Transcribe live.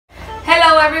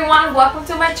everyone, welcome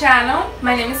to my channel.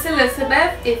 My name is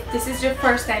Elizabeth. If this is your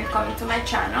first time coming to my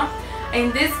channel,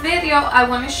 in this video I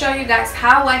want to show you guys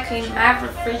how I clean my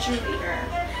refrigerator.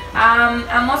 I'm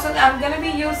gonna be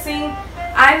using,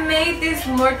 I made this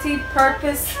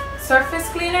multi-purpose surface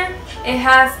cleaner. It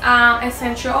has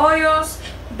essential oils,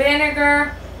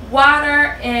 vinegar,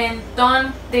 water, and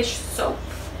Dawn dish soap.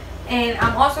 And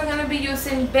I'm also going to be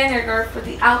using vinegar for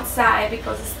the outside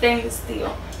because it's stainless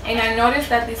steel. And I noticed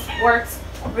that this works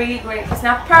really great. It's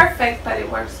not perfect, but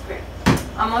it works great.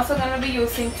 I'm also going to be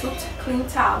using 2 clean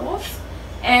towels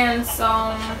and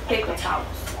some paper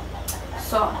towels.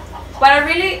 So, but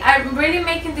I'm really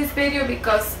making this video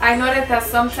because I noticed that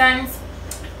sometimes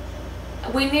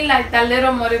we need like that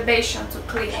little motivation to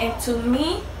clean. And to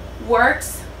me,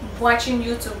 works watching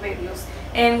YouTube videos.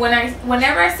 And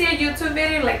whenever I see a YouTube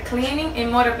video like cleaning, it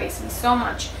motivates me so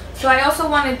much. So I also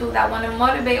want to do that. I want to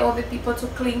motivate other people to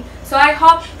clean. So I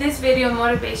hope this video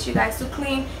motivates you guys to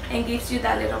clean and gives you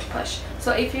that little push.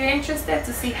 So if you're interested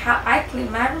to see how I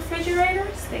clean my refrigerator,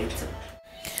 stay tuned.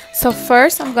 So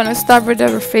first I'm going to start with the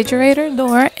refrigerator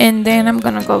door, and then I'm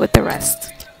going to go with the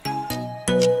rest.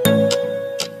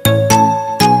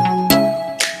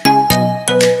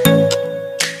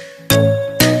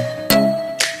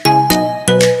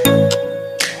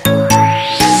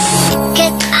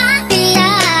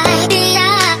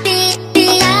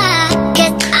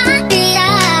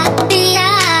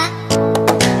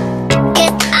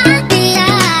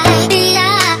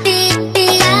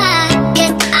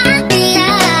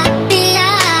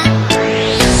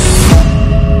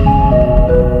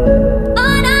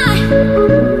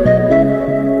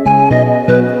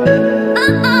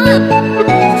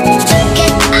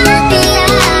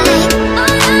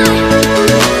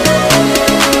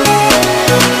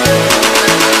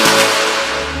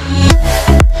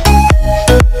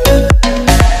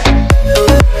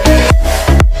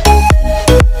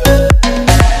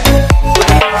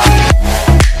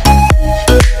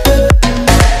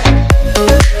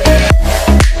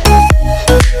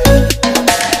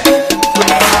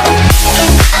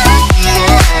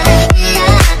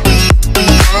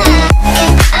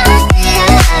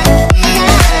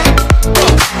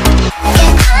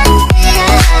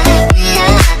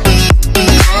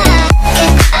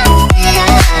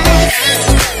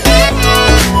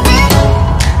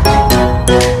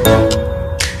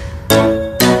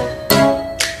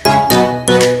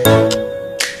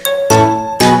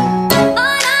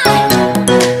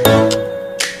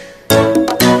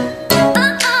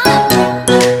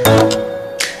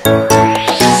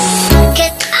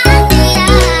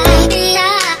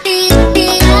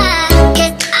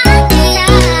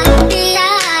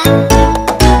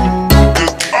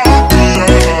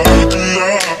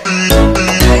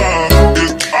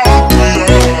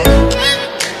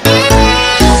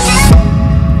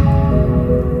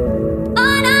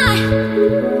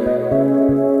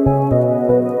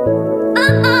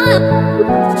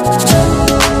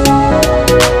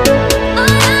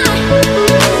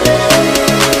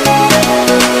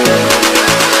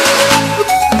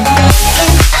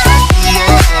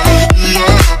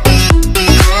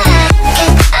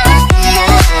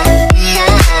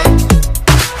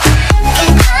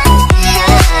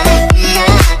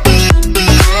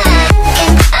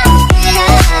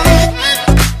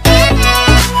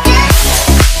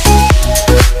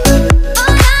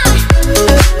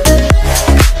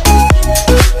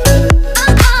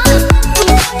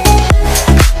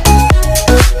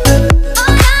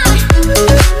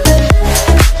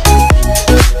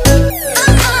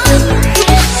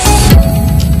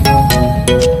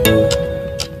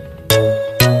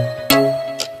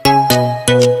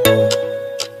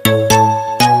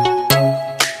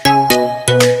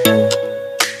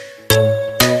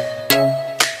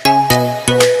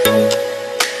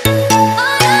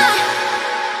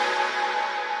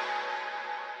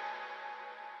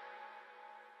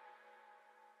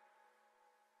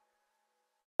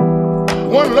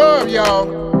 One love, y'all,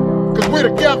 cause we're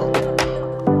together,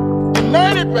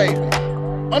 united, baby,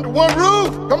 under one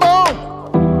roof. Come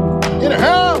on, in a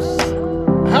house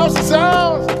of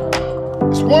sounds.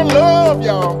 It's one love,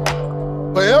 y'all,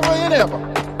 forever and ever.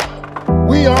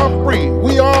 We are free,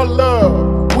 we are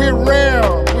love. We're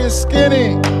round, we're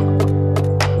skinny,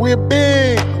 we're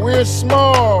big, we're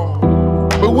small,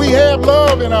 but we have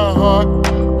love in our heart,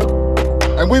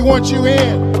 and we want you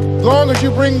in, as long as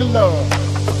you bring the love.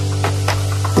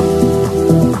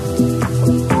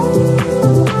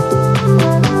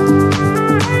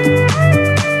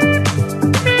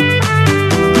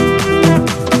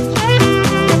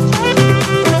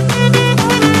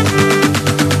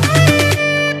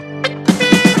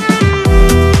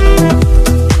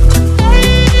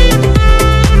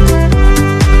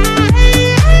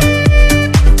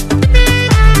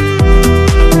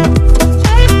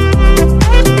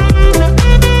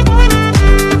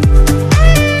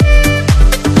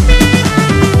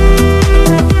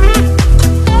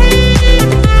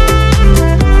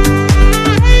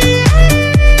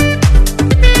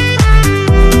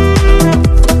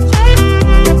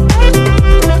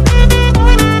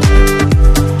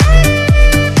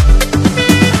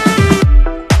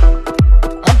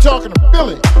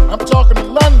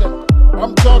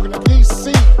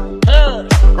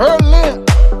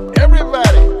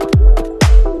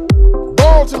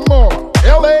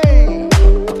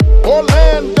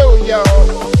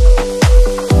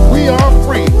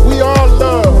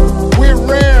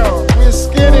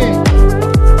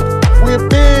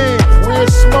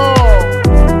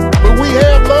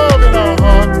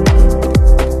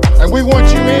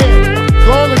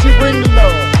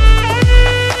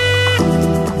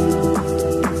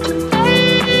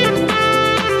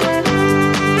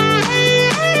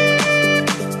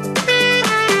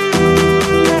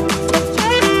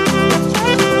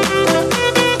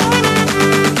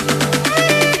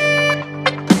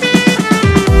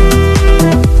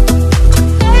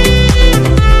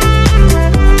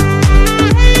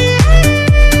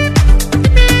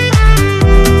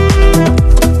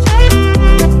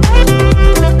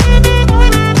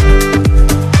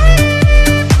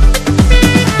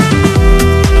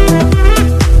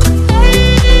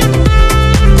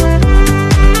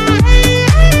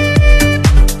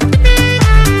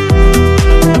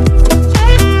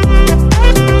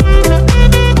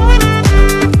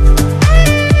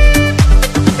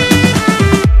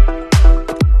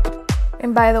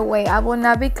 And by the way, I will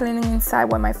not be cleaning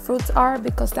inside where my fruits are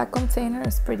because that container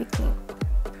is pretty clean.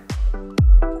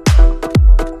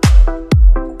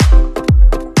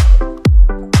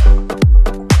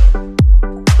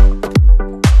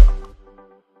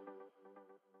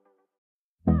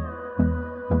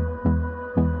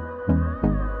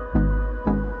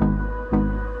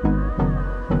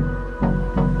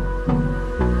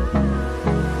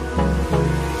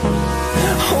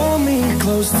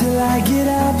 Till I get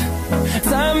up,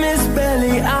 time is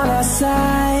barely on our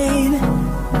side.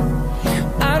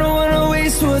 I don't wanna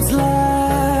waste what's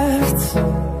left.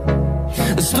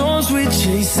 The storms we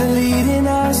chase are leading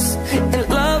us, and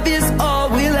love is all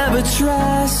we'll ever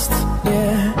trust.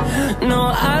 Yeah, no,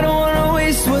 I don't wanna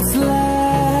waste what's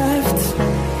left.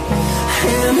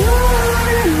 And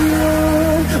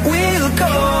on we'll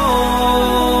go,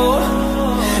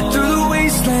 through the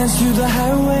wastelands, through the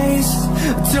highways,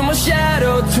 till my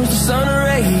shadow turns to sun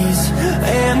rays.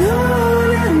 And on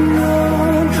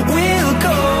we'll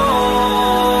go,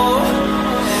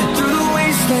 through the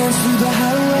wastelands, through the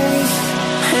highways,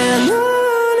 and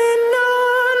on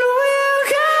we'll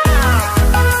go.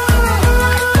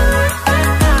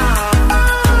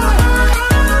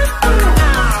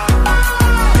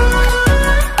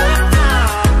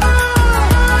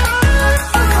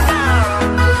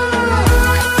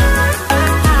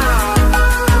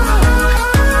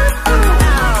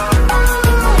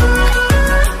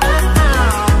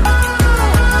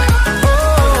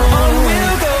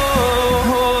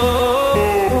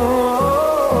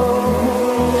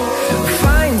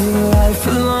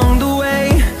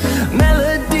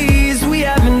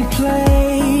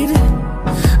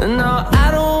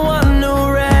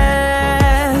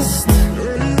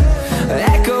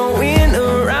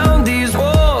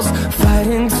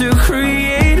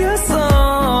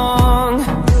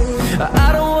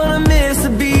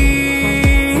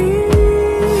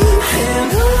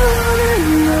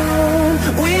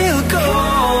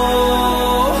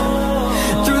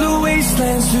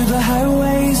 Through the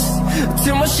highways,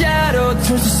 till my shadow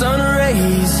turns to sun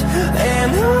rays.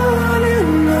 And on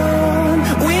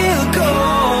we'll go,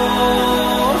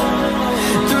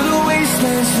 through the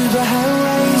wastelands, through the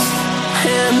highways,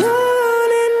 and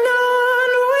on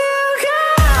we'll go.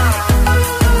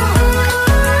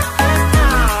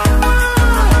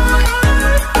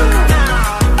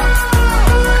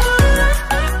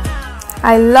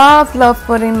 I love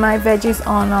putting my veggies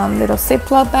on little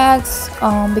Ziploc bags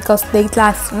because they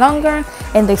last longer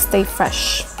and they stay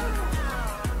fresh.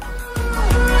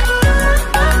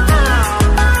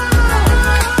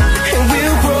 And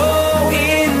we'll grow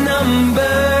in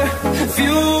number,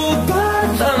 fueled by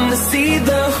them to see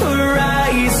the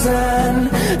horizon,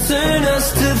 turn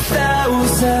us to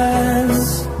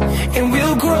thousands. And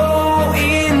we'll grow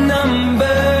in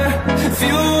number,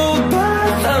 fueled by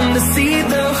them to see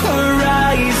the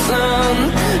horizon,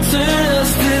 turn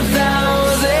us to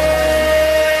thousands.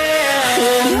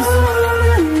 And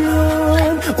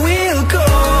on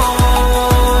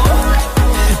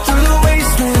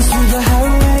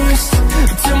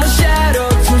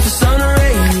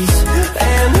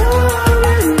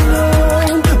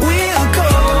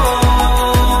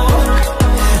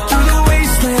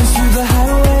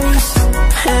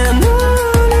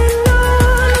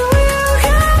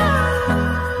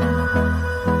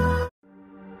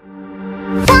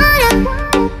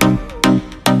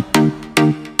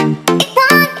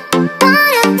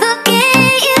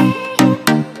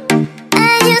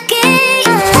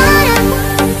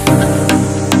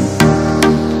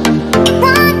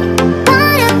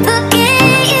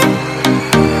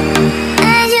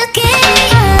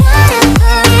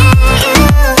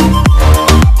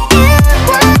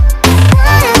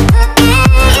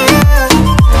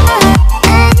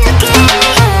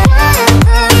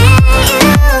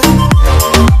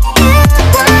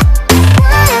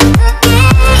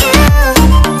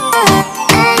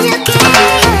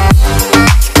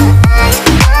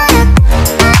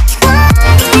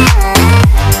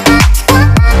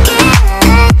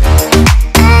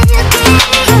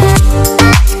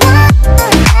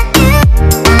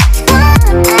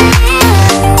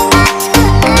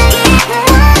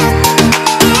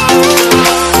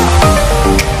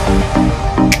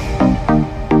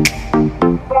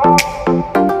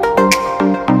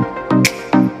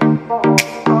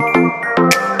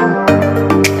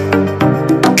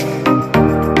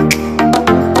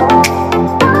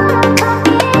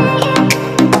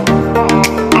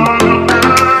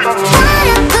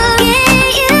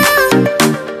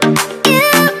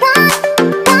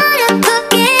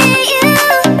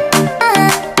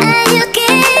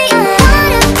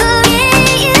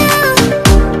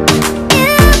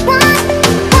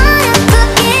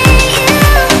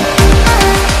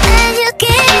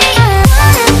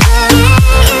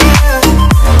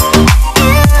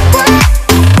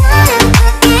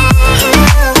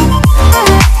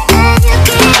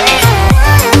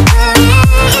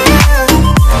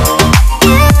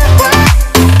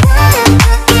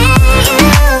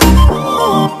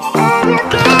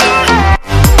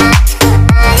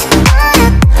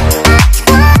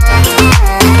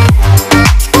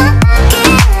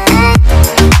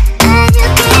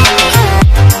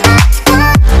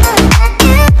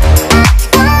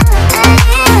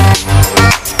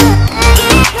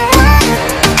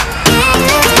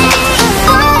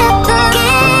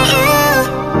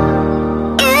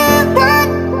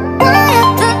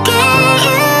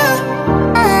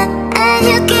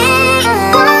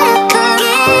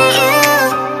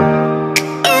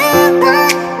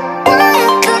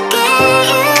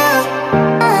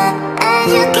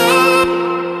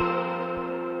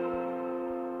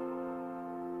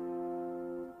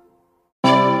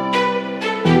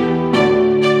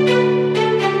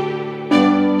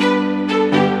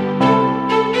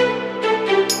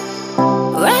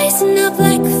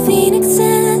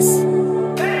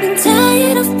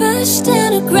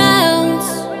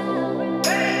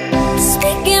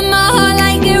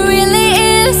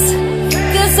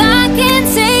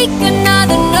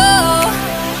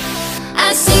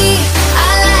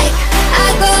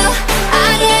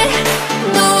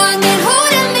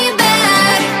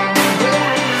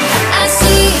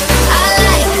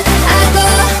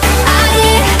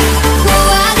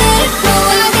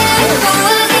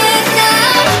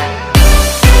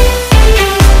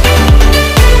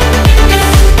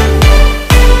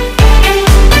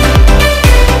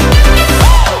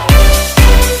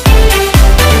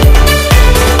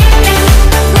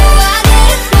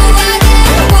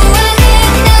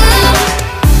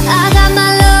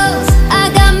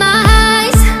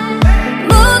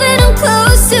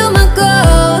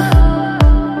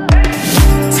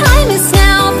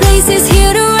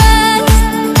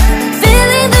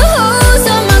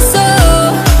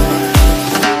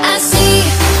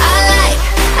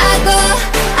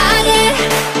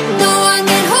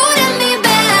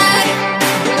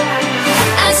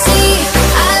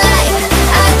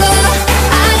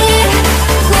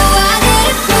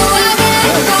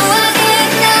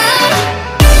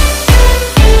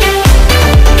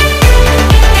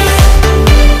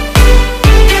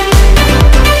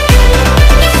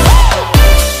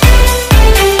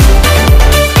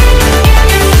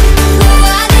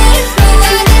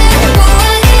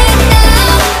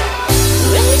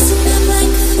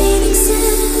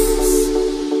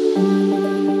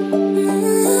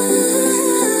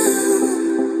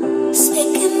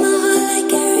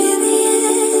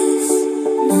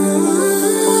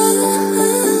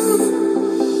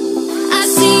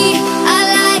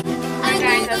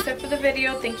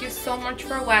video. Thank you so much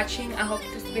for watching. I hope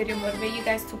this video motivated you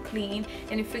guys to clean,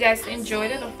 and if you guys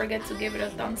enjoyed it, don't forget to give it a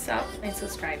thumbs up and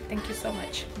subscribe. Thank you so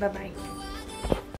much. Bye bye.